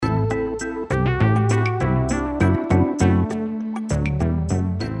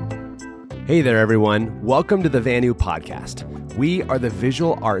Hey there, everyone. Welcome to the VANU podcast. We are the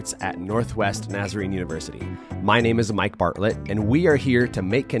visual arts at Northwest Nazarene University. My name is Mike Bartlett, and we are here to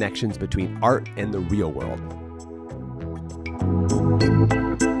make connections between art and the real world.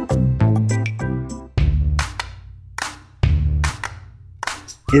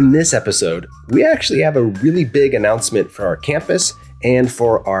 In this episode, we actually have a really big announcement for our campus and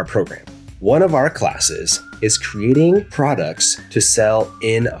for our program. One of our classes is creating products to sell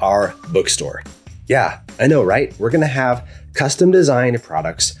in our bookstore. Yeah, I know, right? We're going to have custom designed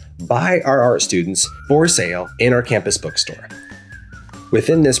products by our art students for sale in our campus bookstore.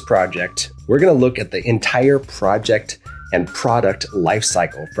 Within this project, we're going to look at the entire project and product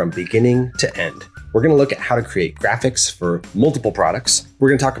lifecycle from beginning to end. We're going to look at how to create graphics for multiple products. We're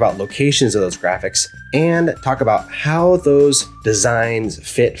going to talk about locations of those graphics and talk about how those designs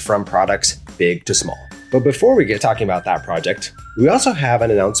fit from products big to small. But before we get talking about that project, we also have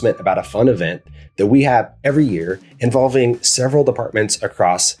an announcement about a fun event that we have every year involving several departments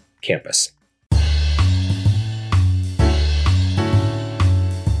across campus.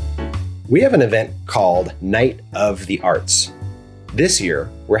 We have an event called Night of the Arts. This year,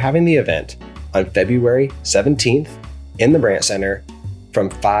 we're having the event on February 17th in the Brandt Center from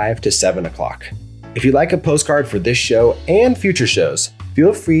 5 to 7 o'clock. If you'd like a postcard for this show and future shows,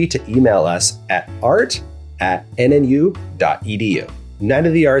 feel free to email us at art@nnu.edu. Night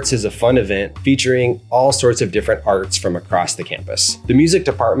of the Arts is a fun event featuring all sorts of different arts from across the campus. The music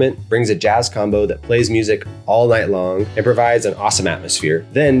department brings a jazz combo that plays music all night long and provides an awesome atmosphere.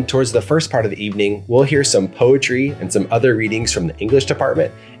 Then, towards the first part of the evening, we'll hear some poetry and some other readings from the English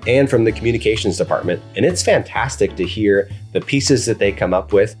department and from the communications department. And it's fantastic to hear the pieces that they come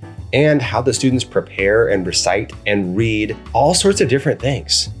up with and how the students prepare and recite and read all sorts of different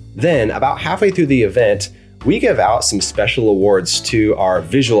things. Then, about halfway through the event, we give out some special awards to our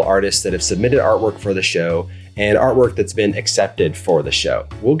visual artists that have submitted artwork for the show and artwork that's been accepted for the show.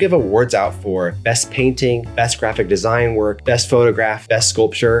 We'll give awards out for best painting, best graphic design work, best photograph, best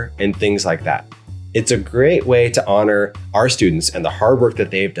sculpture, and things like that. It's a great way to honor our students and the hard work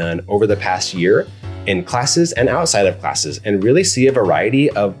that they've done over the past year in classes and outside of classes and really see a variety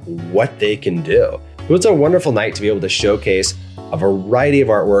of what they can do. So it's a wonderful night to be able to showcase a variety of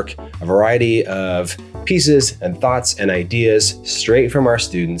artwork, a variety of pieces and thoughts and ideas straight from our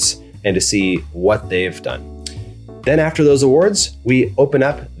students and to see what they've done. Then after those awards, we open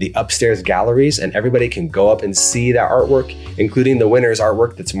up the upstairs galleries and everybody can go up and see that artwork, including the winner's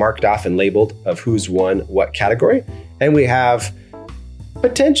artwork that's marked off and labeled of who's won what category. And we have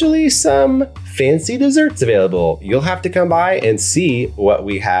potentially some fancy desserts available. You'll have to come by and see what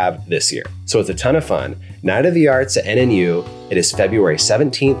we have this year. So it's a ton of fun. Night of the Arts at NNU. It is February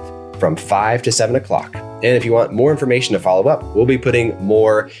 17th from 5 to 7 o'clock. And if you want more information to follow up, we'll be putting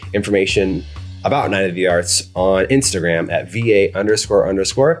more information about Night of the Arts on Instagram at VA__NNU.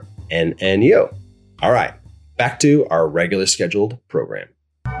 All right, back to our regular scheduled program.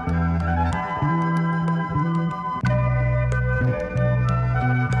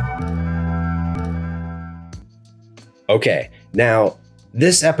 Okay, now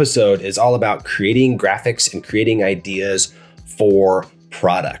this episode is all about creating graphics and creating ideas for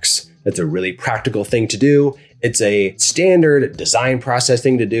products. It's a really practical thing to do. It's a standard design process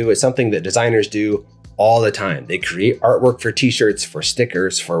thing to do. It's something that designers do all the time. They create artwork for t-shirts, for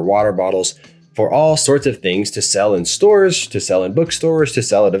stickers, for water bottles, for all sorts of things to sell in stores, to sell in bookstores, to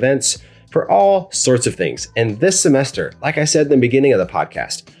sell at events, for all sorts of things. And this semester, like I said in the beginning of the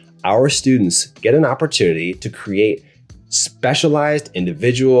podcast, our students get an opportunity to create specialized,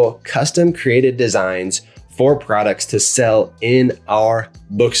 individual, custom created designs for products to sell in our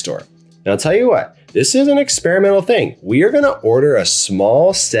bookstore. Now, I'll tell you what, this is an experimental thing. We are going to order a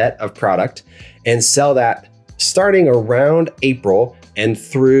small set of product and sell that starting around April and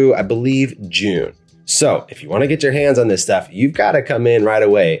through, I believe, June. So if you want to get your hands on this stuff, you've got to come in right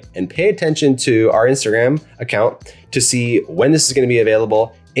away and pay attention to our Instagram account to see when this is going to be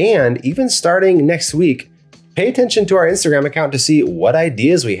available. And even starting next week, pay attention to our Instagram account to see what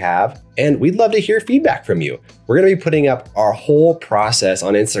ideas we have, and we'd love to hear feedback from you. We're going to be putting up our whole process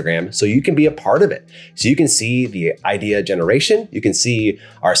on Instagram so you can be a part of it. So you can see the idea generation, you can see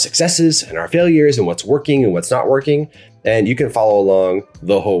our successes and our failures and what's working and what's not working, and you can follow along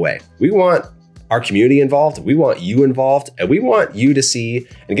the whole way. We want our community involved, we want you involved, and we want you to see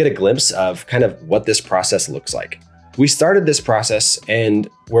and get a glimpse of kind of what this process looks like. We started this process and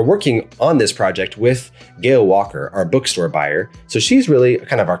we're working on this project with Gail Walker, our bookstore buyer. So she's really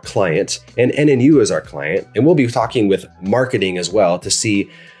kind of our client and NNU is our client. And we'll be talking with marketing as well to see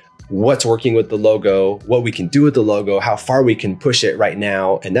what's working with the logo, what we can do with the logo, how far we can push it right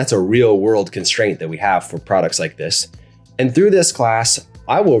now. And that's a real world constraint that we have for products like this. And through this class,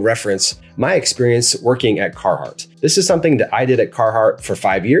 I will reference my experience working at Carhartt. This is something that I did at Carhartt for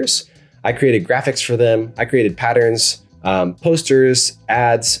 5 years. I created graphics for them. I created patterns, posters,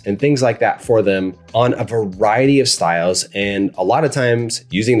 ads, and things like that for them on a variety of styles. And a lot of times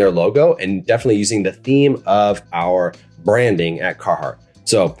using their logo and definitely using the theme of our branding at Carhartt.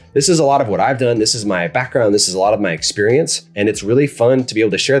 So this is a lot of what I've done. This is my background. This is a lot of my experience. And it's really fun to be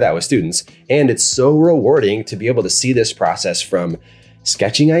able to share that with students. And it's so rewarding to be able to see this process from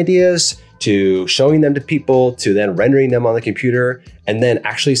sketching ideas to showing them to people, to then rendering them on the computer, and then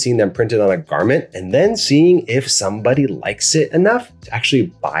actually seeing them printed on a garment, and then seeing if somebody likes it enough to actually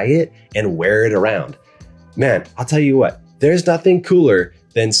buy it and wear it around. Man, I'll tell you what, there's nothing cooler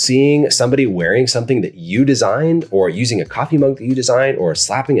than seeing somebody wearing something that you designed, or using a coffee mug that you designed, or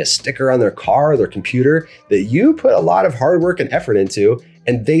slapping a sticker on their car or their computer that you put a lot of hard work and effort into,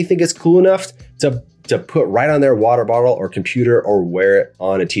 and they think it's cool enough to put right on their water bottle or computer or wear it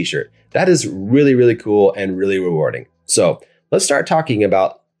on a t-shirt. That is really, really cool and really rewarding. So let's start talking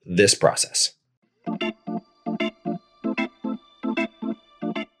about this process.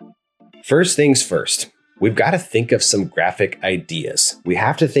 First things first, we've got to think of some graphic ideas. We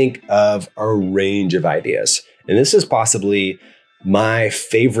have to think of a range of ideas. And this is possibly my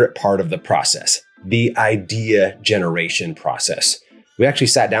favorite part of the process, the idea generation process. We actually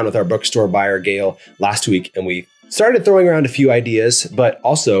sat down with our bookstore buyer, Gail, last week, and we started throwing around a few ideas, but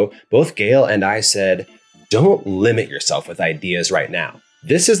also both Gail and I said, don't limit yourself with ideas right now.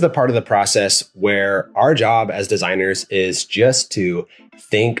 This is the part of the process where our job as designers is just to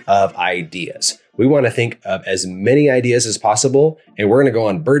think of ideas. We want to think of as many ideas as possible, and we're going to go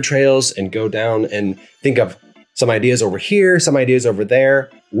on bird trails and go down and think of some ideas over here, some ideas over there.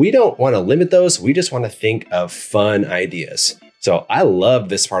 We don't want to limit those. We just want to think of fun ideas. So I love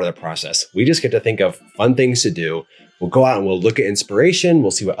this part of the process. We just get to think of fun things to do. We'll go out and we'll look at inspiration.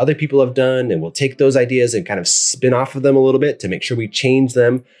 We'll see what other people have done, and we'll take those ideas and kind of spin off of them a little bit to make sure we change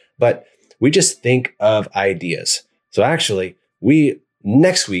them. But we just think of ideas. So actually,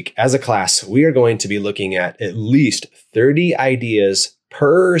 next week as a class, we are going to be looking at least 30 ideas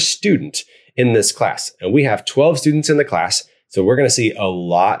per student in this class. And we have 12 students in the class. So we're going to see a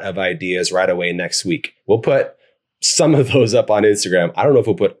lot of ideas right away next week. We'll put some of those up on Instagram. I don't know if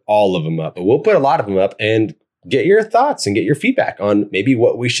we'll put all of them up, but we'll put a lot of them up and get your thoughts and get your feedback on maybe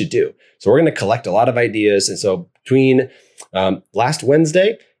what we should do. So we're going to collect a lot of ideas. And so between last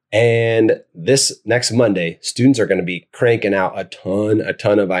Wednesday and this next Monday, students are going to be cranking out a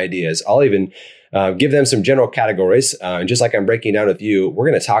ton of ideas. I'll even give them some general categories. And just like I'm breaking down with you, we're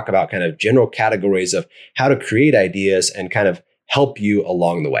going to talk about kind of general categories of how to create ideas and kind of help you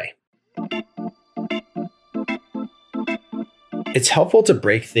along the way. It's helpful to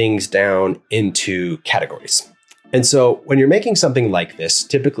break things down into categories. And so when you're making something like this,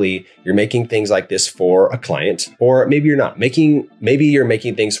 typically you're making things like this for a client, or maybe you're not maybe you're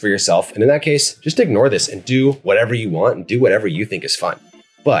making things for yourself. And in that case, just ignore this and do whatever you want and do whatever you think is fun.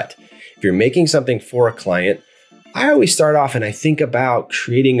 But if you're making something for a client, I always start off and I think about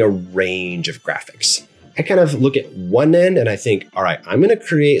creating a range of graphics. I kind of look at one end and I think, all right, I'm going to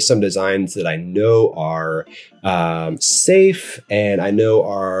create some designs that I know are safe, and I know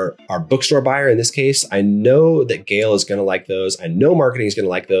our bookstore buyer in this case, I know that Gail is going to like those. I know marketing is going to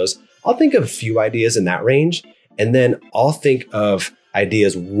like those. I'll think of a few ideas in that range, and then I'll think of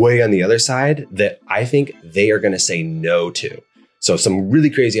ideas way on the other side that I think they are going to say no to. So some really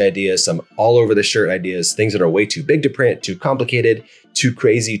crazy ideas, some all over the shirt ideas, things that are way too big to print, too complicated, too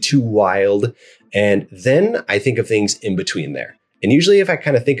crazy, too wild. And then I think of things in between there. And usually if I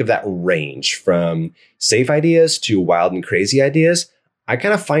kind of think of that range from safe ideas to wild and crazy ideas, I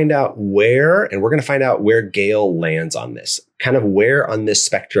kind of find out where, and we're going to find out where Gail lands on this, kind of where on this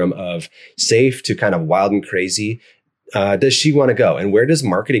spectrum of safe to kind of wild and crazy does she want to go? And where does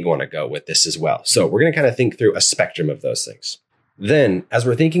marketing want to go with this as well? So we're going to kind of think through a spectrum of those things. Then, as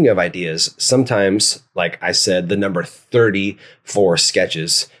we're thinking of ideas, sometimes, like I said, the number 30 for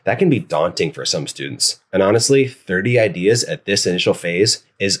sketches, that can be daunting for some students. And honestly, 30 ideas at this initial phase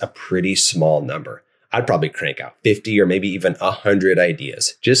is a pretty small number. I'd probably crank out 50 or maybe even 100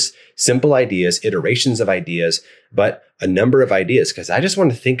 ideas, just simple ideas, iterations of ideas, but a number of ideas, because I just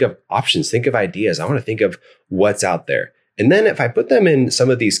want to think of options, think of ideas. I want to think of what's out there. And then if I put them in some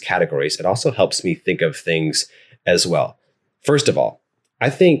of these categories, it also helps me think of things as well. First of all,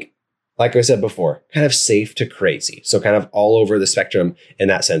 I think, like I said before, kind of safe to crazy. So kind of all over the spectrum in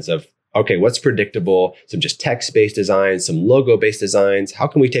that sense of Okay, what's predictable? Some just text-based designs, some logo-based designs. How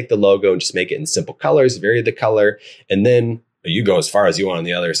can we take the logo and just make it in simple colors, vary the color, and then you go as far as you want on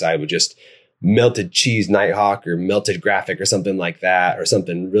the other side with just melted cheese Nighthawk or melted graphic or something like that, or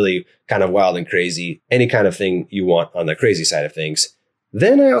something really kind of wild and crazy, any kind of thing you want on the crazy side of things.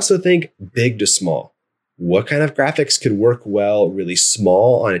 Then I also think big to small. What kind of graphics could work well really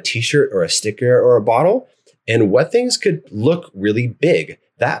small on a t-shirt or a sticker or a bottle? And what things could look really big?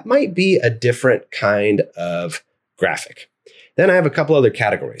 That might be a different kind of graphic. Then I have a couple other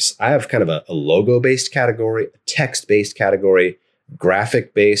categories. I have kind of a logo-based category, a text-based category,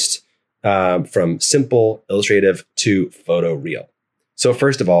 graphic-based, from simple, illustrative to photo real. So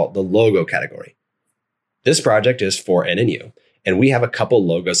first of all, the logo category. This project is for NNU, and we have a couple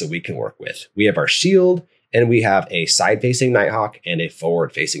logos that we can work with. We have our shield, and we have a side-facing Nighthawk and a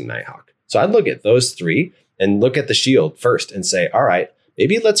forward-facing Nighthawk. So I'd look at those three and look at the shield first and say, all right,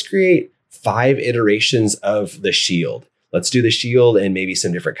 maybe let's create 5 iterations of the shield. Let's do the shield in maybe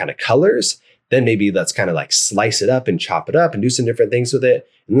some different kind of colors. Then maybe let's kind of like slice it up and chop it up and do some different things with it.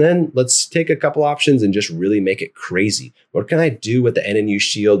 And then let's take a couple options and just really make it crazy. What can I do with the NNU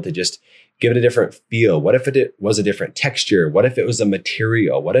shield to just give it a different feel? What if it was a different texture? What if it was a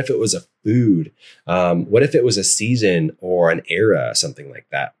material? What if it was a food? What if it was a season or an era, something like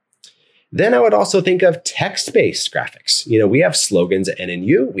that? Then I would also think of text-based graphics. We have slogans at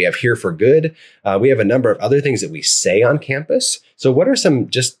NNU. We have Here for Good. We have a number of other things that we say on campus. So what are some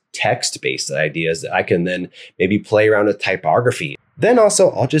just text-based ideas that I can then maybe play around with typography? Then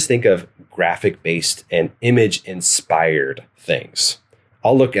also, I'll just think of graphic-based and image-inspired things.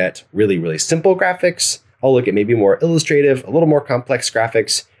 I'll look at really, really simple graphics. I'll look at maybe more illustrative, a little more complex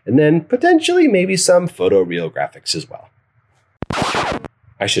graphics, and then potentially maybe some photoreal graphics as well.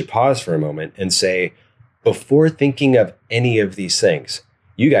 I should pause for a moment and say, before thinking of any of these things,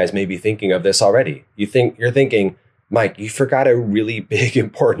 you guys may be thinking of this already. You're thinking, Mike, you forgot a really big,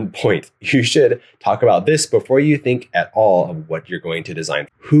 important point. You should talk about this before you think at all of what you're going to design.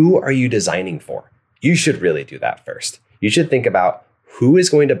 Who are you designing for? You should really do that first. You should think about who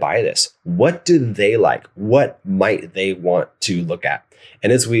is going to buy this? What do they like? What might they want to look at?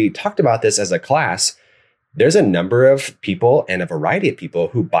 And as we talked about this as a class, there's a number of people and a variety of people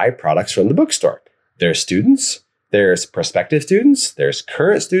who buy products from the bookstore. There's students, there's prospective students, there's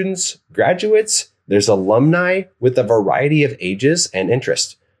current students, graduates, there's alumni with a variety of ages and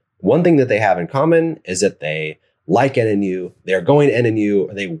interests. One thing that they have in common is that they like NNU, they're going to NNU,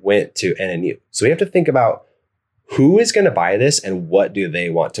 or they went to NNU. So we have to think about who is going to buy this and what do they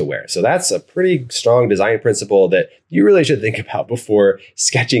want to wear. So that's a pretty strong design principle that you really should think about before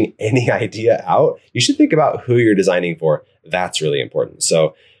sketching any idea out. You should think about who you're designing for. That's really important.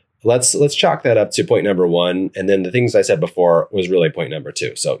 So let's chalk that up to point number 1. And then the things I said before was really point number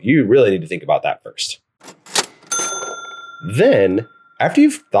 2. So you really need to think about that first. Then, after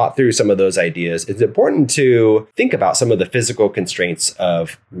you've thought through some of those ideas, it's important to think about some of the physical constraints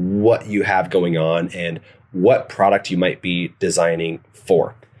of what you have going on and what product you might be designing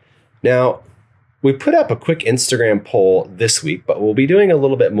for. Now, we put up a quick Instagram poll this week, but we'll be doing a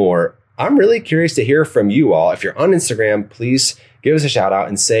little bit more. I'm really curious to hear from you all. If you're on Instagram, please give us a shout out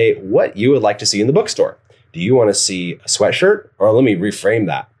and say what you would like to see in the bookstore. Do you want to see a sweatshirt? Or let me reframe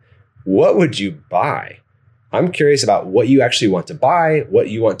that. What would you buy? I'm curious about what you actually want to buy, what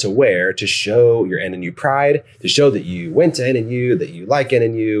you want to wear to show your NNU pride, to show that you went to NNU, that you like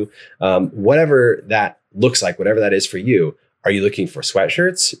NNU, whatever that looks like, whatever that is for you. Are you looking for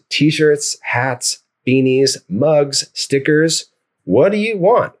sweatshirts, t-shirts, hats, beanies, mugs, stickers? What do you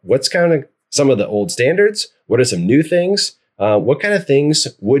want? What's kind of some of the old standards? What are some new things? What kind of things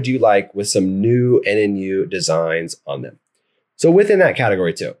would you like with some new NNU designs on them? So within that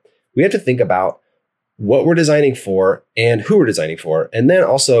category too, we have to think about what we're designing for and who we're designing for, and then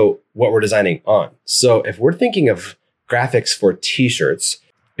also what we're designing on. So if we're thinking of graphics for t-shirts,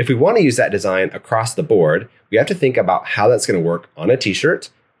 if we want to use that design across the board, we have to think about how that's going to work on a t-shirt,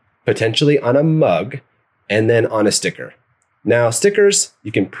 potentially on a mug, and then on a sticker. Now, stickers,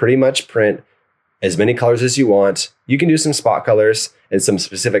 you can pretty much print as many colors as you want. You can do some spot colors and some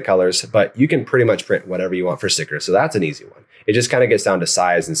specific colors, but you can pretty much print whatever you want for stickers. So that's an easy one. It just kind of gets down to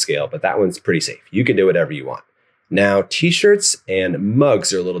size and scale, but that one's pretty safe. You can do whatever you want. Now, t-shirts and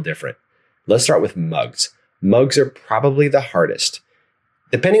mugs are a little different. Let's start with mugs. Mugs are probably the hardest.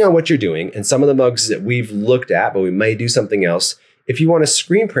 Depending on what you're doing, and some of the mugs that we've looked at, but we may do something else. If you want to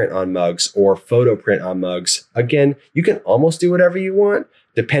screen print on mugs or photo print on mugs, again, you can almost do whatever you want,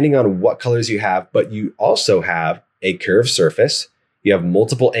 depending on what colors you have, but you also have a curved surface. You have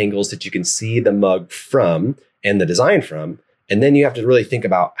multiple angles that you can see the mug from and the design from. And then you have to really think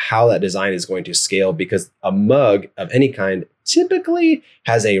about how that design is going to scale, because a mug of any kind typically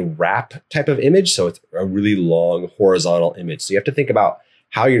has a wrap type of image. So it's a really long horizontal image. So you have to think about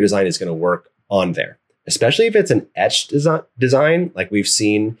how your design is going to work on there, especially if it's an etched design like we've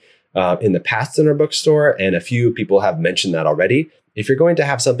seen in the past in our bookstore. And a few people have mentioned that already. If you're going to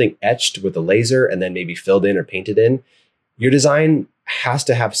have something etched with a laser and then maybe filled in or painted in, your design has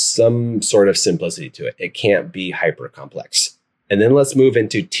to have some sort of simplicity to it. It can't be hyper complex. And then let's move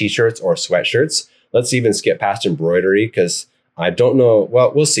into t-shirts or sweatshirts. Let's even skip past embroidery, because I don't know.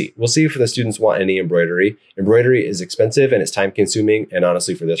 Well, we'll see. We'll see if the students want any embroidery. Embroidery is expensive and it's time consuming. And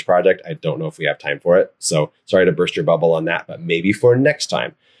honestly, for this project, I don't know if we have time for it. So sorry to burst your bubble on that, but maybe for next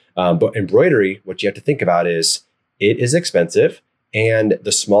time. But embroidery, what you have to think about is it is expensive. And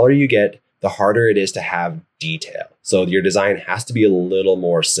the smaller you get, the harder it is to have detail. So your design has to be a little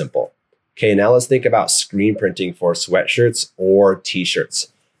more simple. Okay, now let's think about screen printing for sweatshirts or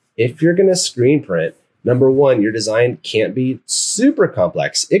t-shirts. If you're going to screen print, number one, your design can't be super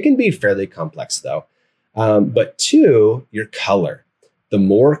complex. It can be fairly complex though. But two, your color. The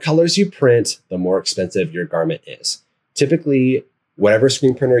more colors you print, the more expensive your garment is. Typically, whatever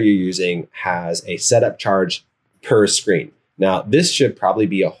screen printer you're using has a setup charge per screen. Now, this should probably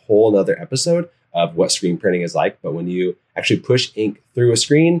be a whole nother episode of what screen printing is like. But when you actually push ink through a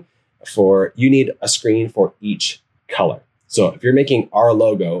screen, you need a screen for each color. So if you're making our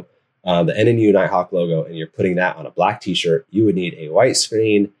logo, the NNU Nighthawk logo, and you're putting that on a black t-shirt, you would need a white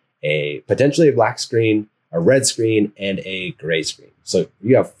screen, potentially a black screen, a red screen, and a gray screen. So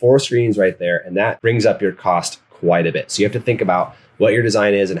you have 4 screens right there, and that brings up your cost quite a bit. So you have to think about what your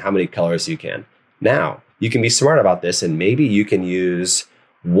design is and how many colors you can. Now, you can be smart about this, and maybe you can use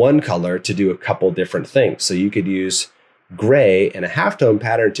one color to do a couple different things. So you could use gray and a halftone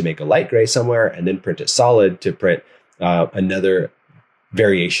pattern to make a light gray somewhere, and then print it solid to print another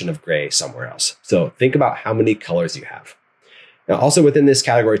variation of gray somewhere else. So think about how many colors you have. Now, also within this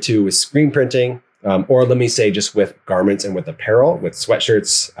category too, with screen printing, or let me say just with garments and with apparel, with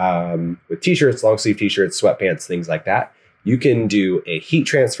sweatshirts, with t-shirts, long sleeve t-shirts, sweatpants, things like that. You can do a heat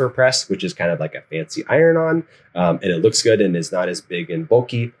transfer press, which is kind of like a fancy iron-on, and it looks good and is not as big and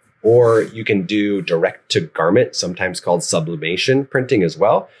bulky. Or you can do direct to garment, sometimes called sublimation printing as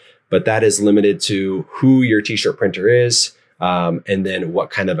well. But that is limited to who your t-shirt printer is, and then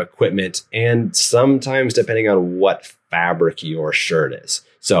what kind of equipment, and sometimes depending on what fabric your shirt is.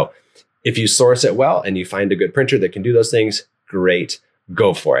 So if you source it well and you find a good printer that can do those things, great,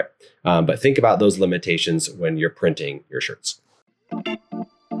 go for it. But think about those limitations when you're printing your shirts.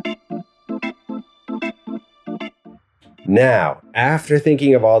 Now, after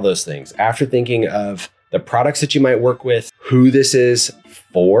thinking of all those things, after thinking of the products that you might work with, who this is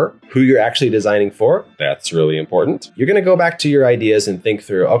for, who you're actually designing for, that's really important. You're going to go back to your ideas and think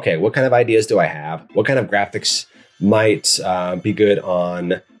through, okay, what kind of ideas do I have? What kind of graphics might be good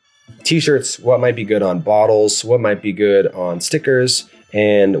on t-shirts? What might be good on bottles? What might be good on stickers?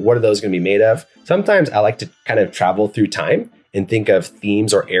 And what are those going to be made of? Sometimes I like to kind of travel through time and think of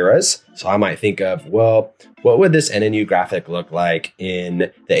themes or eras. So I might think of, well, what would this NNU graphic look like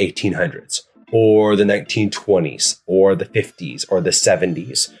in the 1800s or the 1920s or the 50s or the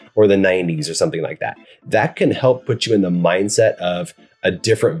 70s or the 90s or something like that? That can help put you in the mindset of a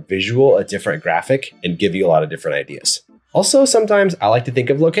different visual, a different graphic, and give you a lot of different ideas. Also, sometimes I like to think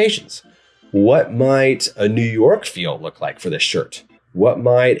of locations. What might a New York feel look like for this shirt? What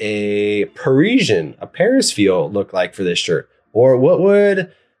might a Paris feel look like for this shirt? Or what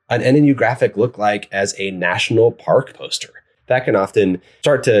would an NNU graphic look like as a national park poster? That can often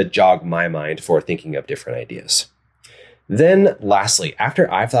start to jog my mind for thinking of different ideas. Then lastly, after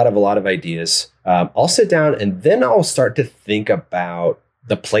I've thought of a lot of ideas, I'll sit down and then I'll start to think about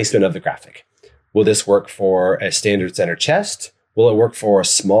the placement of the graphic. Will this work for a standard center chest? Will it work for a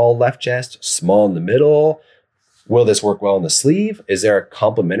small left chest, small in the middle? Will this work well in the sleeve? Is there a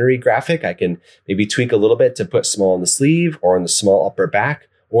complementary graphic I can maybe tweak a little bit to put small in the sleeve or in the small upper back,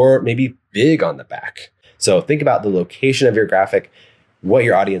 or maybe big on the back? So think about the location of your graphic, what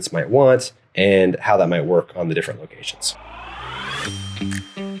your audience might want, and how that might work on the different locations.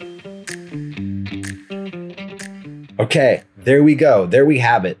 Okay, there we go. There we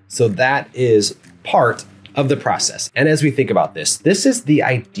have it. So that is part of the process. And as we think about this is the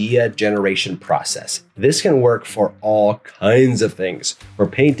idea generation process. This can work for all kinds of things, for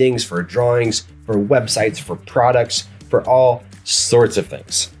paintings, for drawings, for websites, for products, for all sorts of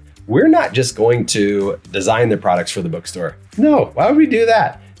things. We're not just going to design the products for the bookstore. No, why would we do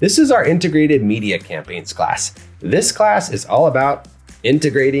that? This is our integrated media campaigns class. This class is all about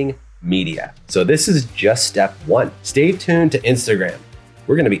integrating media. So this is just step one. Stay tuned to Instagram.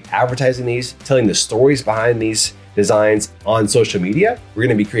 We're going to be advertising these, telling the stories behind these designs on social media. We're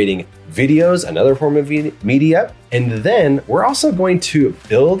going to be creating videos, another form of media. And then we're also going to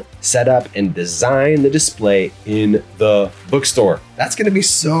build, set up, and design the display in the bookstore. That's going to be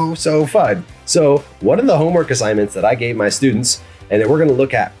so fun. So one of the homework assignments that I gave my students and that we're going to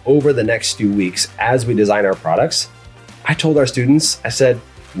look at over the next few weeks as we design our products, I told our students, I said,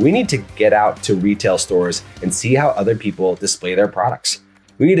 we need to get out to retail stores and see how other people display their products.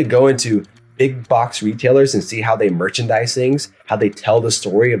 We need to go into big box retailers and see how they merchandise things, how they tell the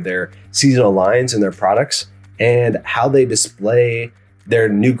story of their seasonal lines and their products, and how they display their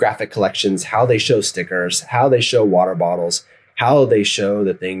new graphic collections, how they show stickers, how they show water bottles, how they show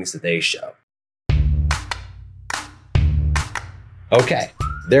the things that they show. Okay,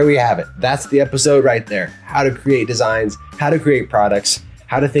 there we have it. That's the episode right there. How to create designs, how to create products,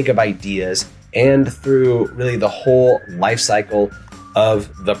 how to think of ideas, and through really the whole life cycle of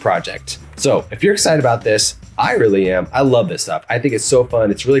the project. So if you're excited about this, I really am. I love this stuff. I think it's so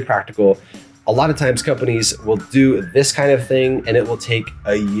fun. It's really practical. A lot of times companies will do this kind of thing and it will take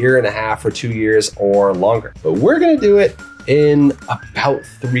a year and a half or 2 years or longer. But we're going to do it in about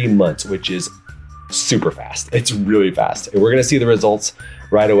 3 months, which is super fast. It's really fast. And we're going to see the results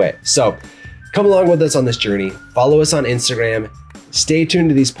right away. So come along with us on this journey. Follow us on Instagram. Stay tuned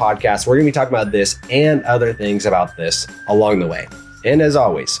to these podcasts. We're going to be talking about this and other things about this along the way. And as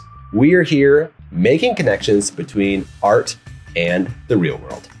always, we are here making connections between art and the real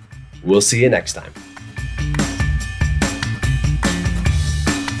world. We'll see you next time.